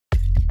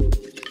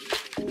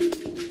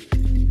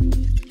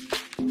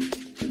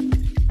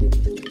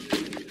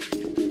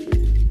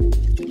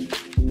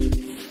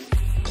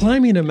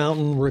Climbing a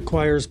mountain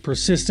requires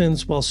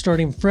persistence, while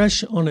starting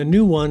fresh on a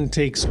new one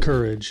takes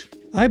courage.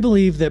 I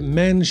believe that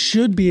men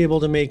should be able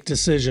to make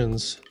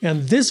decisions,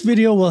 and this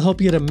video will help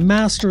you to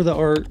master the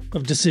art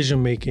of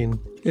decision making.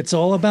 It's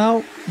all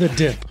about the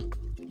dip.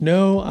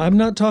 No, I'm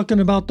not talking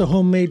about the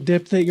homemade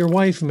dip that your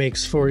wife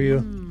makes for you.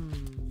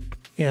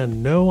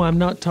 And no, I'm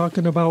not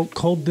talking about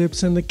cold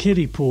dips in the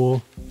kiddie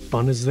pool,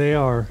 fun as they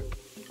are.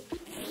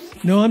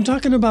 No, I'm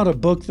talking about a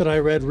book that I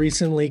read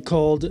recently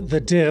called The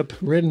Dip,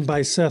 written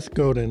by Seth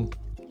Godin.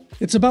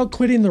 It's about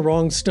quitting the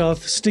wrong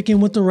stuff,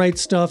 sticking with the right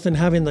stuff, and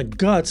having the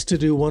guts to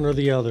do one or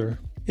the other.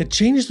 It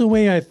changed the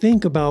way I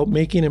think about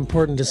making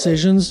important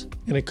decisions,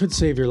 and it could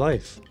save your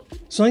life.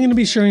 So I'm going to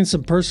be sharing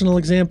some personal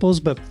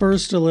examples, but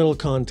first a little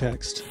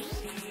context.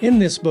 In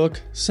this book,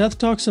 Seth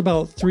talks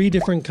about 3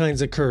 different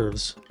kinds of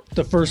curves.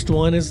 The first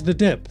one is the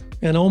dip,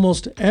 and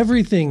almost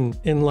everything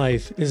in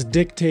life is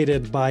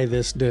dictated by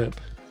this dip.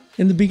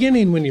 In the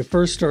beginning, when you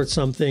first start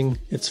something,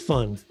 it's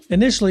fun.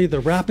 Initially, the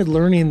rapid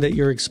learning that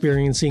you're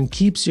experiencing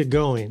keeps you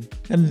going,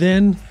 and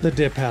then the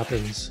dip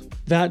happens.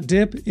 That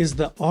dip is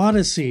the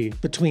odyssey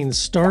between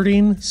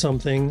starting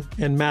something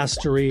and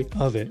mastery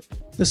of it.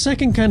 The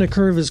second kind of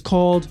curve is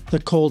called the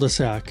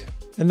Cul-De-Sac,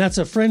 and that's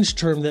a French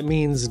term that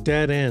means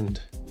dead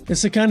end.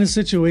 It's the kind of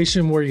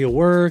situation where you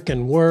work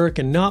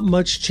and not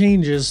much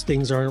changes,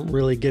 things aren't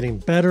really getting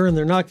better, and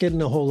they're not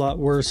getting a whole lot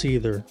worse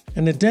either.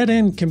 And a dead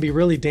end can be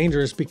really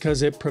dangerous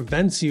because it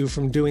prevents you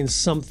from doing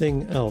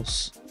something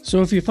else.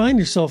 So if you find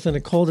yourself in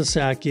a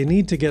cul-de-sac, you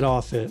need to get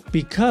off it,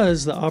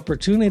 because the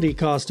opportunity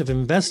cost of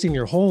investing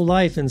your whole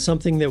life in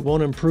something that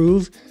won't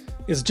improve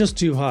is just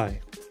too high.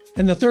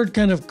 And the third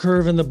kind of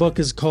curve in the book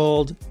is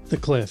called the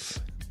cliff.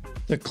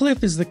 The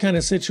cliff is the kind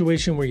of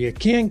situation where you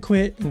can't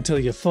quit until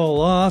you fall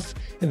off,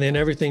 and then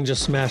everything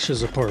just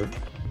smashes apart.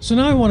 So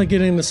now I want to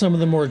get into some of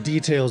the more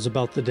details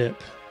about the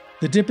dip.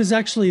 The dip is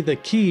actually the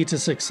key to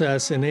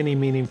success in any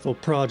meaningful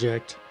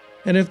project.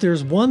 And if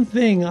there's one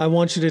thing I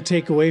want you to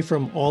take away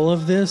from all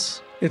of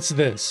this, it's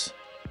this.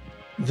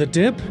 The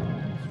dip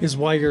is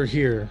why you're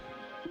here.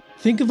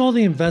 Think of all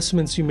the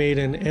investments you made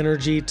in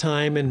energy,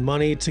 time, and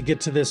money to get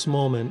to this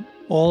moment.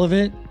 All of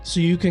it so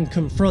you can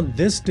confront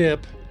this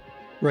dip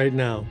right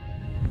now.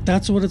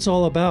 That's what it's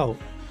all about.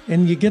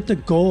 And you get the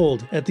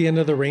gold at the end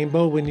of the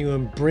rainbow when you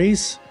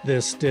embrace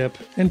this dip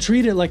and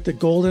treat it like the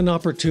golden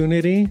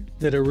opportunity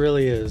that it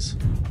really is.